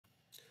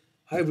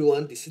Hi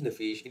everyone, this is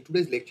Nafish. In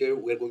today's lecture,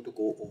 we are going to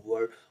go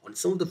over on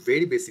some of the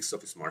very basics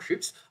of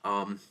Smartsheets.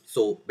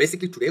 So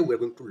basically today we are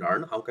going to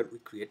learn how can we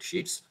create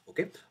sheets,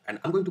 okay? And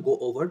I'm going to go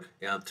over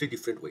three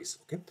different ways,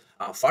 okay?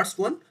 First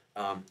one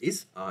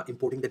is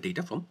importing the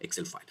data from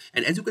Excel file.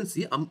 And as you can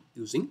see, I'm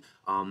using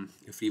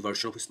a free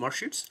version of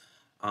Smartsheets.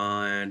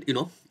 And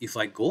if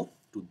I go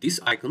to this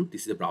icon,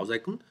 this is the browse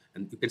icon,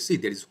 and you can see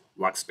there is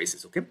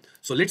workspaces, okay?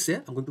 So let's say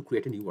I'm going to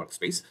create a new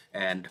workspace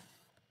and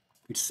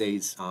it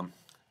says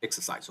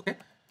exercise, okay?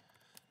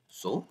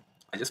 So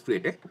I just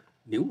create a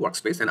new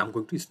workspace and I'm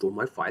going to store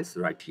my files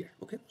right here,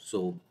 okay?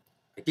 So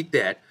I click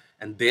that,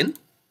 and then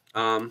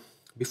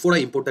before I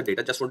import the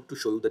data, just wanted to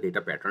show you the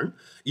data pattern.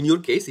 In your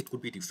case it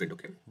could be different,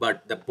 okay,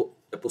 but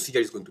the procedure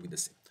is going to be the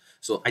same.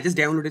 So I just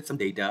downloaded some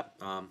data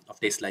of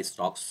Tesla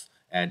stocks,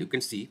 and you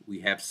can see we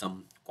have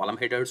some column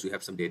headers, we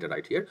have some data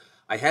right here.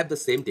 I have the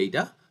same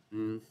data,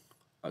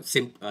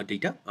 same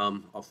data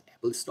of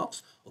Apple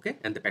stocks, okay,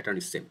 and the pattern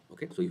is same,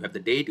 okay. So you have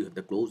the date, you have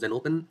the close and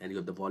open, and you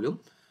have the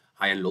volume,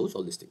 high and lows,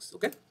 all these things,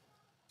 okay.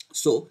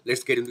 So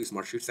let's get into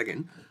Smartsheets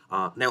again.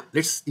 Now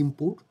let's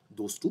import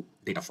those two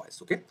data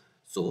files, okay.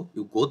 So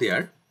you go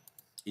there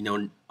in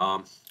your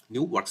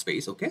new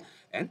workspace, okay,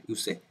 and you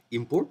say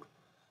import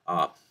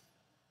uh,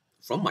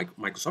 from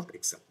Microsoft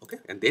Excel, okay,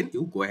 and then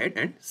you go ahead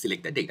and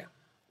select the data,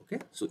 okay.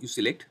 So you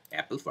select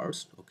Apple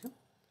first, okay,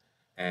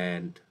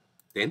 and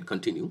then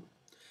continue,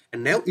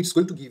 and now it's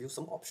going to give you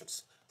some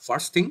options.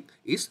 First thing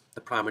is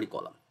the primary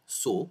column.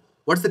 So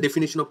what's the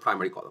definition of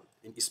primary column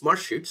in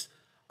Smartsheets?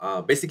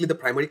 Basically the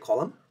primary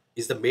column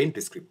is the main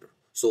descriptor,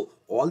 so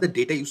all the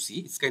data you see,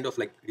 it's kind of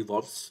like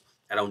revolves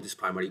around this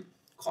primary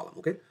column,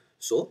 okay.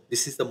 So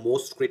this is the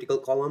most critical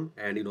column,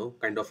 and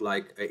kind of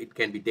like it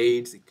can be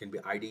dates, it can be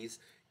IDs,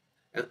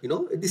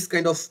 this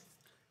kind of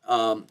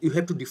you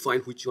have to define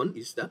which one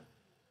is the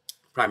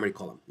primary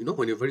column,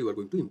 whenever you are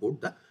going to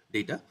import the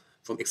data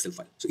from Excel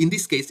file. So in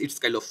this case, it's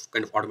kind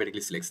of automatically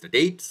selects the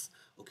dates,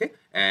 okay.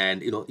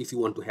 And if you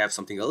want to have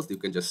something else, you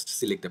can just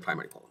select the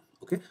primary column,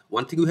 okay.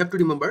 One thing you have to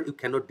remember, you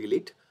cannot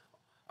delete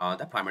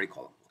the primary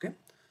column, okay.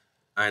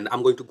 And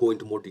I'm going to go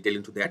into more detail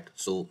into that.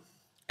 So,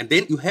 and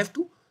then you have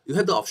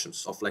the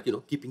options of, like,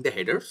 keeping the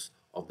headers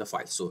of the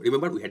file. So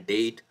remember, we had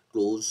date,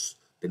 close,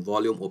 then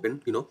volume,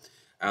 open,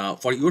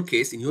 for your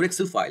case in your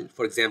Excel file,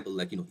 for example,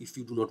 like, if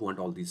you do not want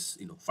all these,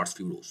 first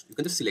few rows, you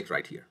can just select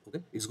right here,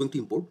 okay. It's going to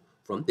import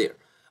from there.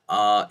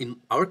 In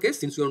our case,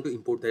 since we want to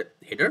import the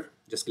header,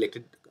 just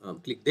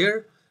click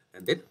there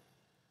and then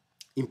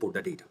import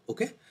the data,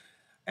 okay.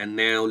 And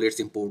now let's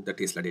import the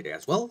Tesla data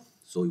as well.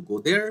 So you go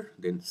there,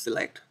 then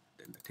select,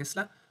 then the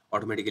Tesla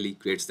automatically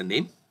creates the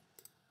name,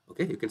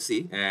 okay. You can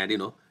see, and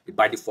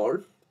by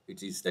default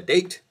it is the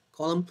date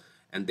column,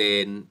 and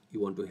then you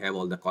want to have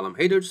all the column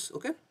headers,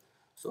 okay.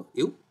 So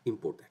you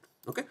import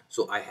that, okay.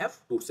 So I have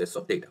two sets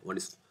of data. One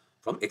is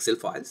from Excel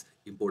files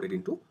imported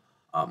into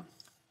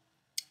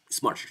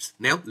Smartsheets.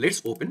 Now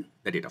let's open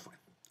the data file,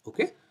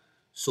 okay.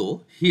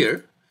 So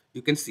here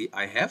you can see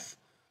I have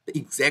the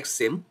exact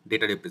same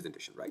data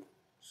representation, right?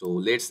 So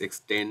let's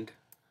extend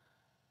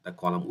the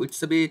column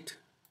width a bit,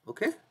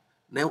 okay.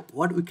 Now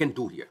what we can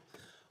do here,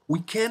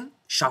 we can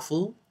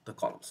shuffle the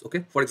columns,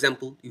 okay. For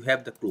example, you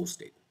have the close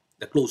date,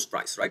 the close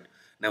price, right?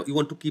 Now you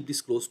want to keep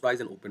this close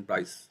price and open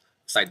price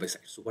side by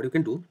side. So what you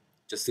can do,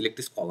 just select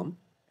this column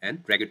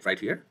and drag it right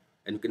here,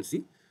 and you can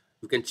see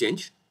you can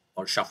change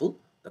or shuffle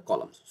the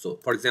columns. So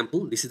for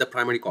example, this is the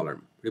primary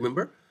column,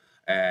 remember,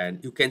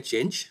 and you can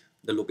change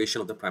the location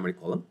of the primary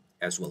column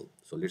as well.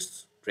 So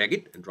let's drag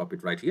it and drop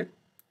it right here.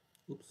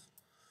 Oops.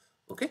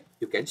 Okay,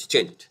 you can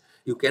change it.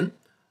 You can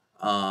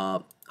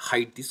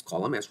hide this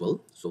column as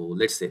well. So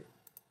let's say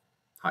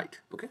hide,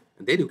 okay,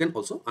 and then you can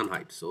also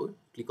unhide. So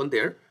click on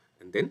there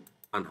and then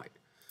unhide.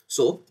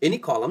 So any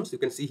columns you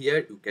can see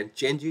here, you can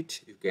change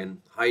it, you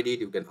can hide it,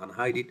 you can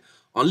unhide it.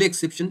 Only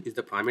exception is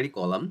the primary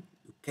column.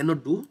 You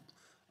cannot do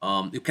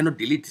you cannot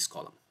delete this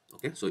column,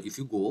 okay. So if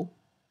you go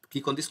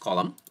click on this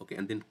column, okay,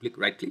 and then click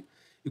right click,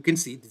 you can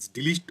see this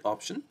delete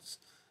options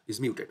is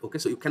muted, okay.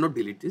 So you cannot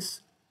delete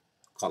this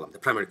column, the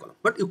primary column,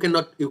 but you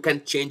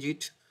can change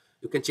it,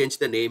 you can change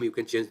the name, you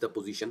can change the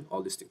position,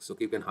 all these things,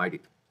 okay. You can hide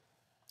it,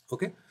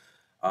 okay.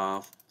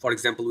 For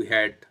example, we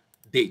had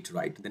date,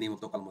 right? The name of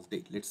the column was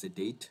date. Let's say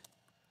date,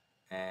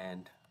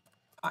 and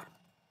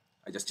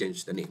I just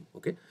changed the name,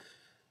 okay.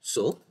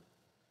 So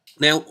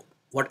now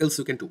what else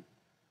you can do,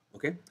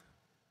 okay.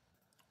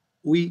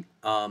 We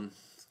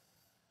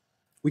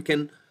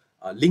can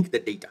link the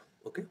data,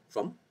 okay,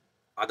 from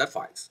other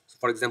files. So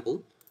for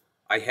example,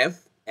 I have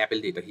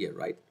Apple data here,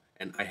 right?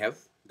 And I have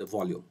the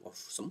volume of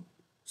some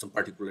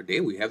particular day.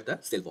 We have the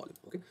sale volume,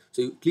 okay.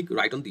 So you click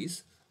right on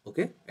these,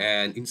 okay,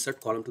 and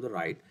insert column to the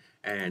right,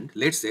 and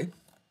let's say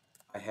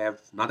I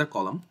have another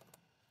column,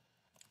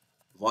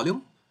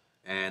 volume,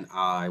 and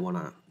I want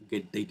to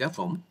get data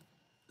from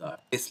the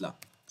Tesla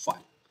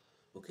file,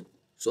 okay.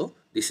 So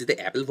this is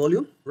the Apple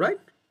volume, right?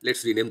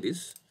 Let's rename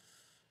this.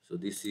 So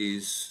this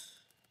is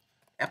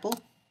Apple,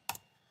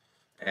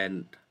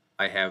 and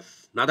I have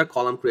another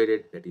column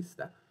created, that is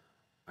the,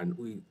 and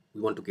we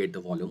want to get the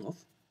volume of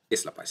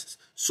Tesla prices.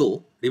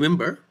 So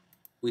remember,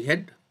 we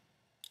had,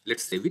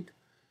 let's save it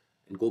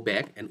and go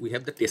back, and we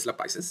have the Tesla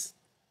prices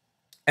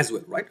as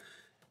well, right?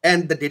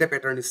 And the data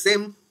pattern is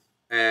same,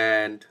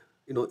 and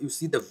you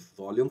see the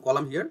volume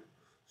column here.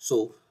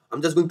 So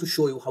I'm just going to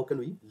show you how can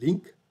we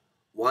link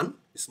one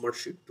smart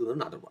sheet to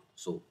another one.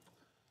 So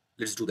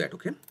let's do that.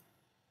 Okay,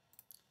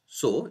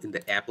 so in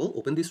the Apple,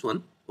 open this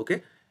one.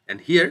 Okay,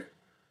 and here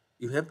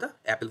you have the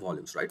Apple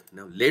volumes. Right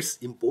now, let's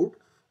import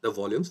the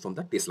volumes from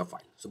the Tesla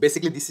file. So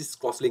basically this is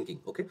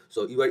cross-linking. Okay,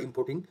 so you are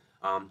importing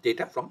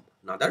data from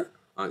another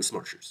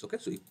smart sheets. Okay,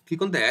 so you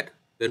click on that,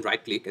 then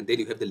right click, and then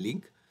you have the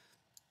link.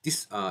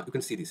 This you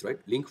can see this, right,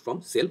 link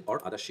from cell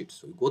or other sheets.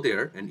 So you go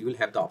there and you will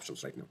have the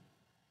options right now.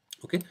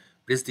 Okay,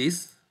 press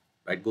this,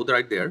 right, go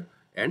right there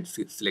and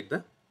select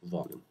the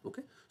volume.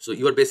 Okay, so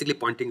you are basically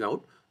pointing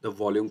out the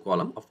volume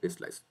column of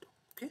Tesla stock.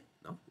 Okay,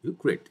 now you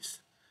create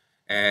this,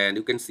 and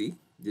you can see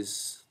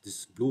this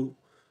blue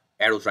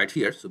arrows right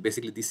here. So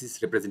basically this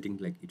is representing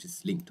like it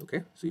is linked.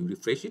 Okay, so you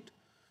refresh it,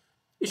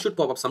 it should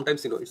pop up.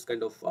 Sometimes it's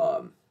kind of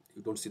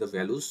you don't see the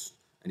values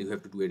and you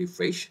have to do a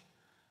refresh.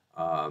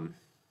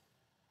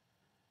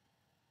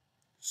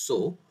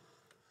 So,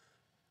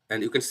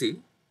 and you can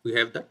see we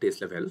have the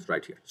Tesla values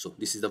right here. So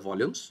this is the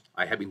volumes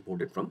I have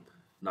imported from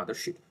another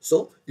sheet.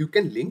 So you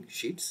can link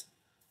sheets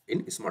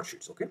in smart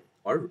sheets, okay,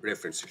 or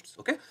reference sheets.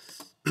 Okay,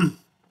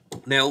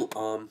 now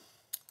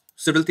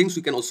several things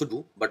we can also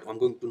do, but I'm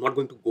not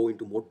going to go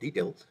into more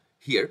detail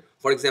here.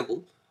 For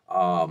example,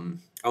 I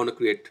want to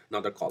create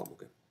another column.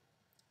 Okay,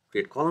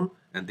 create column,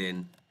 and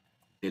then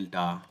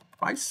delta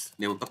price,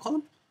 name of the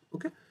column.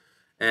 Okay,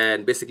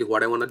 and basically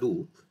what I want to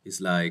do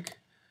is like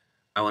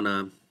I want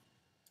to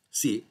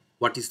see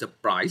what is the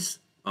price,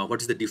 what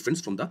is the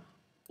difference from the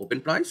open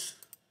price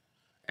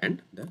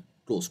and the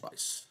close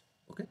price.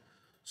 Okay,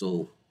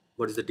 so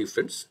what is the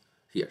difference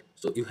here?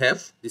 So you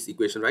have this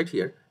equation right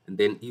here, and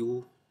then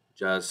you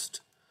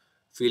just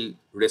fill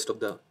rest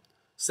of the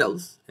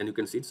cells, and you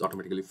can see it's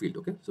automatically filled.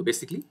 Okay, so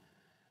basically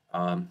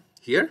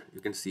here you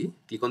can see,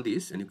 click on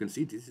this, and you can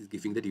see this is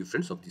giving the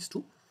difference of these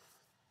two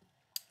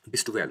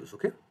values.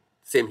 Okay,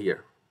 same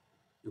here,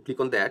 you click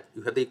on that,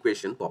 you have the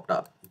equation popped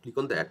up, you click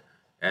on that,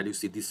 and you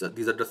see these are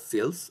the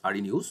cells are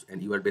in use,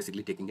 and you are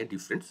basically taking a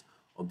difference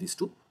of these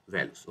two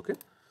values. Okay,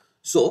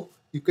 so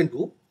you can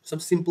do some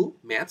simple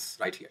maths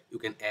right here. You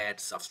can add,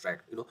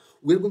 subtract.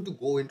 We're going to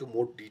go into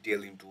more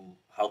detail into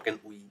how can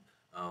we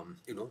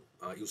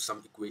use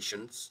some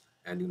equations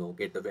and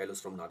get the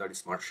values from other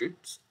smart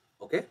sheets.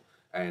 Okay,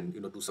 and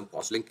do some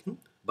cross linking,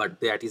 but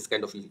that is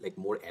kind of like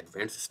more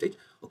advanced stage.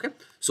 Okay,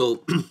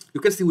 so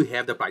you can see we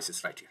have the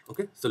prices right here.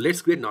 Okay, so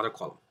let's create another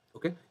column.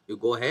 Okay, you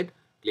go ahead,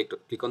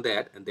 click on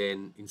that, and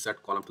then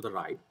insert column to the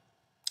right.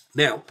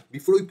 Now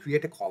before we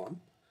create a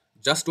column,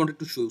 just wanted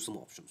to show you some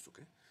options.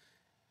 Okay,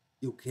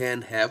 you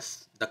can have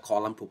the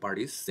column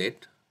properties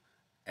set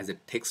as a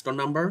text or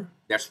number.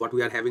 That's what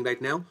we are having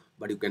right now,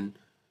 but you can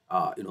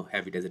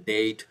have it as a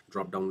date,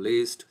 drop down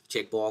list,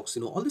 checkbox,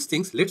 all these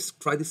things. Let's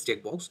try this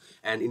checkbox,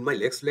 and in my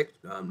next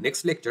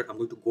lecture I'm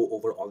going to go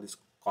over all these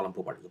column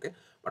properties. Okay,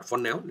 but for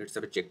now let's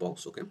have a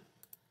checkbox.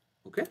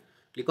 Okay,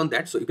 click on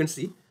that. So you can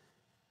see,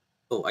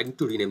 oh, I need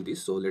to rename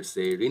this. So let's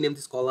say rename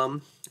this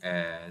column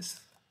as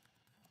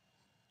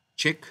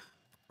check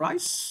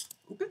price.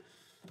 Okay,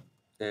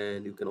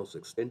 and you can also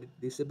extend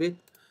this a bit.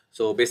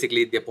 So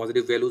basically the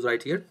positive values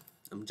right here,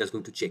 I'm just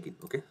going to check it.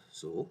 Okay,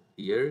 so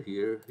here,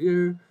 here.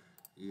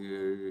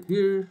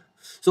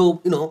 So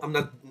I'm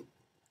not,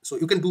 so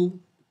you can do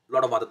a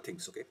lot of other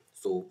things. Okay,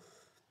 so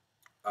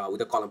with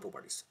the column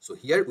properties, so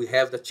here we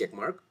have the check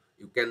mark.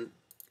 You can,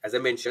 as I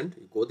mentioned,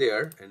 you go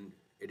there and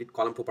edit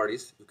column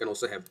properties. You can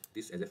also have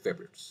this as a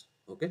favorites.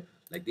 Okay,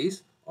 like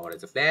this, or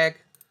as a flag.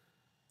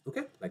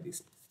 Okay, like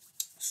this.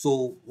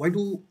 So why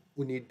do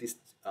we need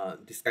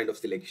this kind of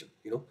selection?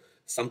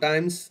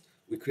 Sometimes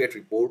we create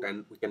report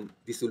and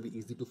this will be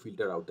easy to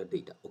filter out the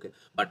data. Okay,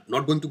 but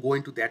not going to go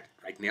into that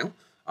right now.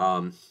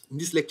 In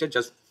this lecture,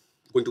 just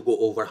going to go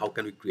over how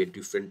can we create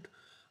different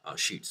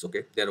sheets.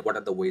 Okay, what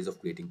are the ways of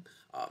creating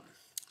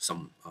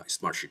some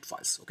smart sheet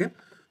files. Okay,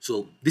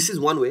 so this is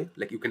one way,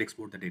 like you can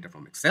export the data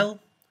from Excel.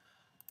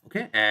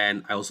 Okay,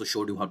 and I also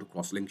showed you how to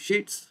cross-link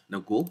sheets. Now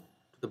go to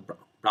the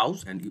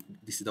browse, and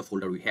this is the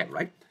folder we have,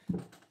 right?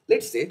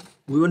 Let's say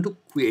we want to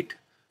create,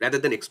 rather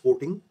than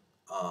exporting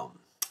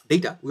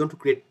data, we want to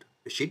create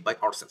a sheet by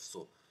ourselves.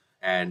 So,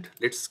 and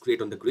let's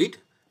create on the grid,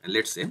 and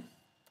let's say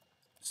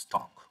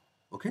stock.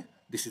 Okay,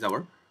 this is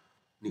our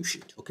new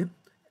sheet. Okay,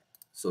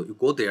 so you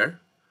go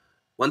there.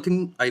 One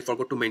thing I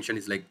forgot to mention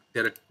is like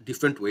there are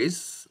different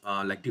ways,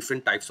 like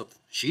different types of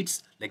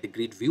sheets. Like the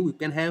grid view you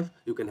can have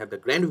the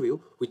grand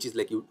view, which is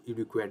like you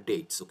require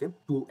dates. Okay,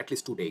 at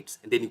least two dates,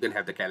 and then you can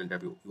have the calendar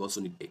view. You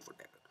also need date for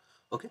that.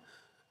 Okay,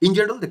 in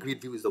general the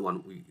grid view is the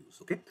one we use.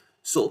 Okay,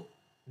 so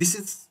this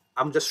is,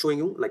 I'm just showing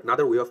you like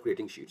another way of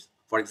creating sheets.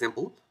 For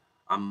example,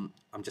 I'm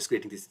just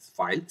creating this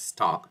file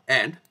stock,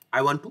 and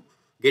I want to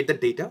get the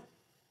data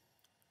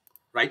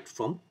right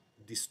from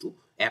these two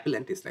Apple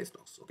and Tesla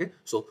stocks. Okay,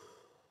 so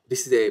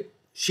this is a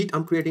sheet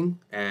I'm creating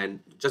and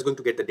just going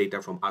to get the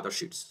data from other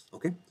sheets.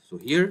 Okay, so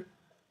here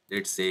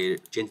let's say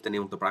change the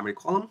name of the primary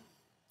column.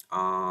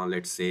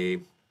 Let's say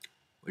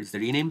what is the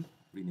rename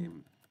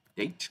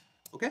date.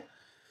 Okay,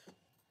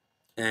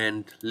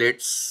 and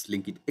let's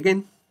link it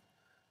again.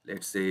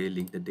 Let's say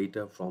link the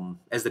data from,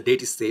 as the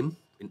date is same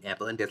in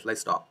Apple and Tesla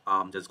stock,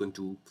 I'm just going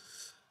to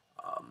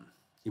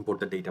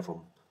import the data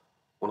from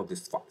one of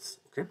these files.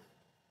 Okay,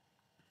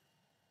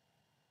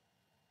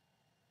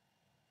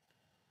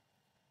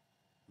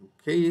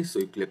 okay, so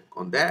you click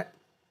on that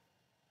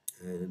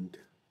and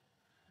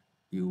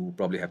you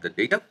probably have the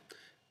data.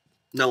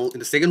 Now in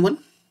the second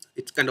one,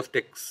 it kind of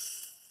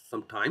takes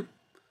some time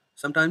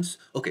sometimes.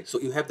 Okay, so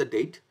you have the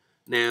date.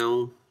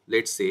 Now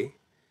let's say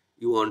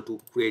you want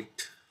to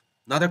create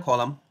another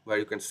column where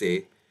you can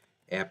say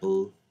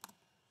Apple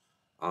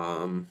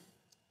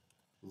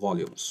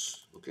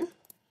volumes. Okay,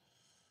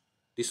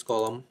 this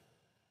column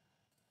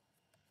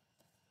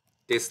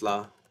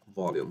Tesla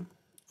volume.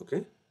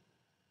 Okay,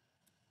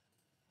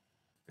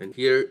 and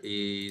here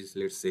is,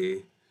 let's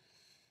say,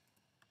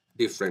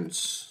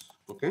 difference.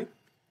 Okay,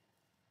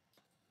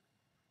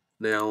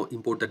 now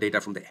import the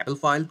data from the Apple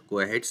file. Go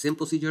ahead, same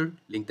procedure,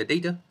 link the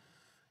data,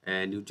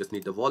 and you just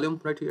need the volume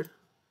right here.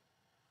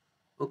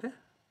 Okay,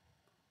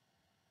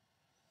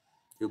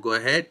 you go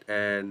ahead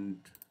and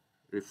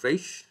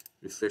refresh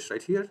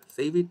right here,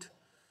 save it.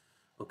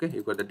 Okay,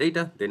 you got the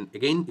data. Then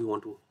again you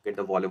want to get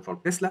the volume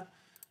from Tesla,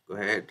 go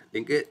ahead,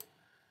 link it,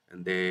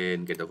 and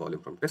then get the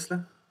volume from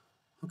Tesla.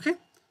 Okay,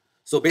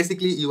 so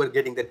basically you are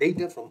getting the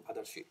data from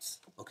other sheets.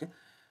 Okay,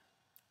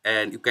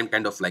 and you can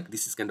kind of like,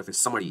 this is kind of a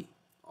summary,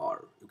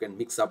 or you can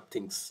mix up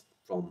things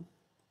from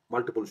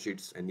multiple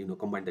sheets and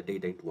combine the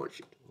data into one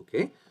sheet.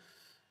 Okay,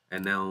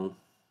 and now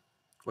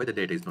why the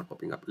data is not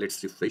popping up,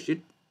 let's refresh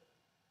it.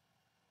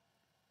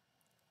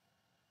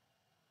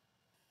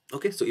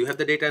 Okay, so you have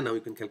the data. Now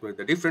you can calculate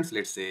the difference,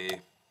 let's say,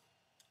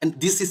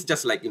 and this is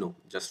just like,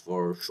 just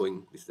for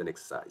showing, this is an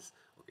exercise.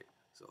 Okay,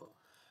 so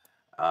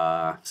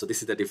so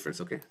this is the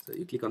difference. Okay, so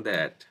you click on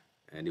that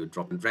and you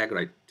drop and drag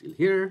right till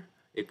here.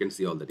 You can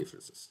see all the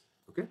differences.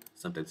 Okay,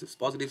 sometimes it's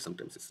positive,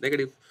 sometimes it's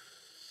negative.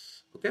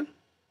 Okay,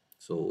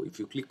 so if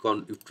you click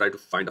on, you try to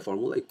find a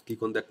formula, you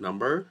click on that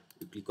number,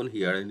 you click on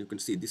here, and you can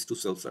see these two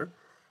cells are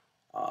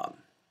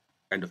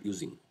kind of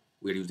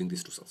we're using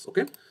these two cells.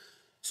 Okay,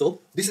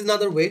 so this is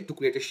another way to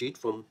create a sheet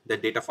from the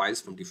data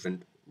files from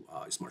different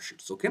smart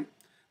sheets. Okay,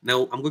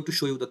 now I'm going to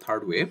show you the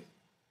third way,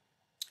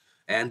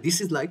 and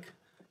this is like,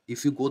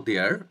 if you go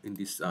there in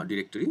this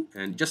directory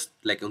and just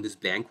like on this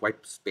blank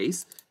white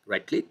space,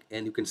 right click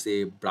and you can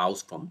say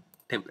browse from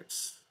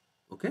templates.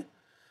 Okay,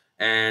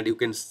 and you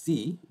can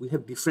see we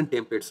have different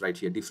templates right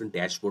here, different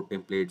dashboard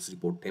templates,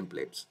 report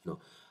templates.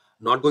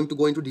 Not going to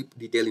go into deep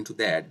detail into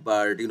that,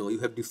 but you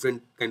have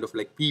different kind of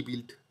like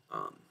pre-built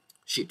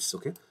sheets.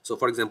 Okay, so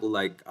for example,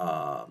 like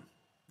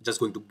just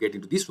going to get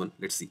into this one.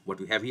 Let's see what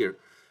we have here,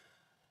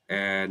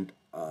 and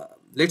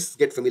let's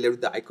get familiar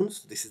with the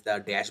icons. This is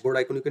the dashboard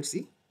icon, you can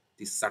see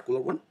this circular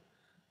one,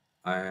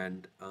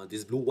 and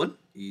this blue one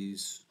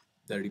is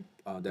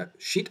the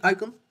sheet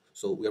icon.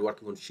 So we are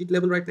working on sheet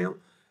level right now,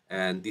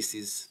 and this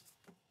is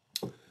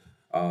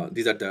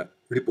these are the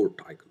report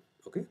icon.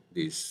 Okay,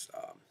 these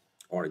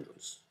orange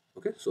ones.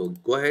 Okay, so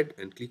go ahead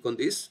and click on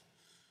this.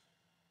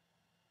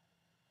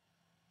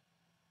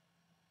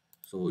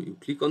 So you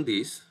click on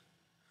this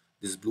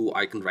blue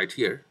icon right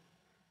here.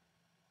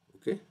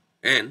 Okay,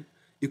 and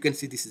you can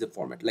see this is a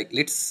format. Like,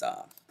 let's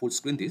full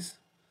screen this.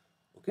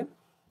 Okay,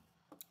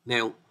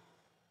 now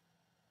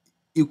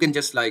you can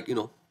just like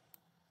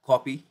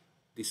copy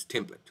this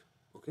template.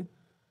 Okay,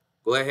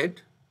 go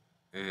ahead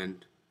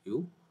and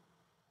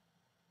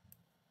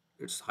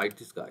let's hide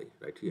this guy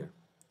right here.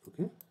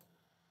 Okay,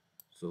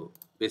 so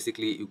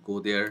basically you go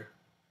there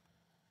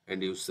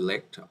and you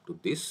select up to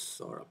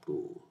this, or up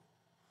to,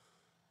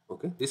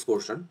 okay, this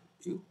portion,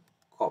 you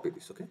copy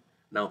this. Okay,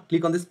 now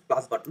click on this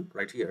plus button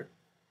right here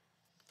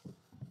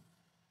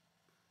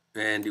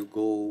and you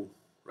go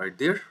right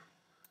there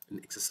in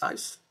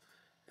exercise,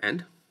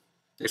 and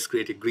let's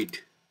create a grid.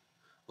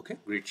 Okay,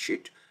 grid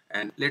sheet,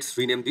 and let's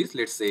rename this,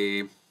 let's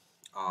say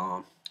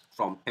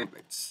from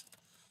templates.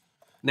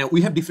 Now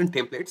we have different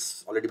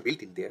templates already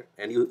built in there,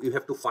 and you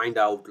have to find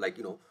out, like,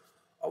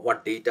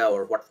 what data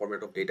or what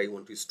format of data you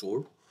want to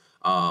store.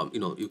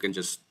 You can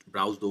just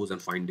browse those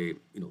and find a,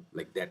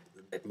 like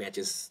that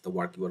matches the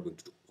work you are going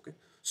to do. Okay,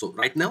 so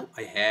right now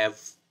I have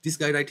this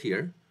guy right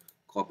here,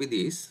 copy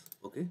this.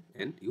 Okay,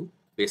 and you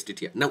paste it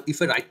here. Now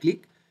if I right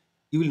click,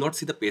 you will not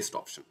see the paste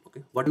option.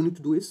 Okay, what you need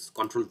to do is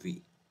Control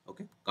V.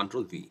 Okay,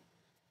 Control V,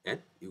 and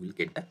you will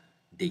get the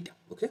data.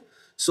 Okay,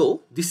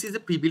 so this is the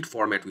pre-built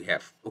format we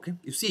have. Okay,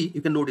 you see,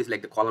 you can notice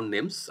like the column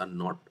names are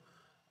not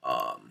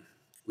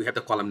we have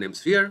the column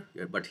names here,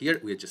 but here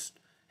we just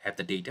have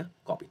the data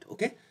copied.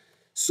 Okay,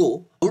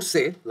 so I would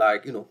say,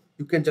 like,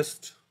 you can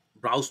just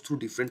browse through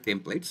different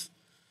templates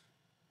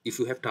if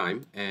you have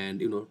time,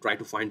 and try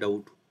to find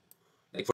out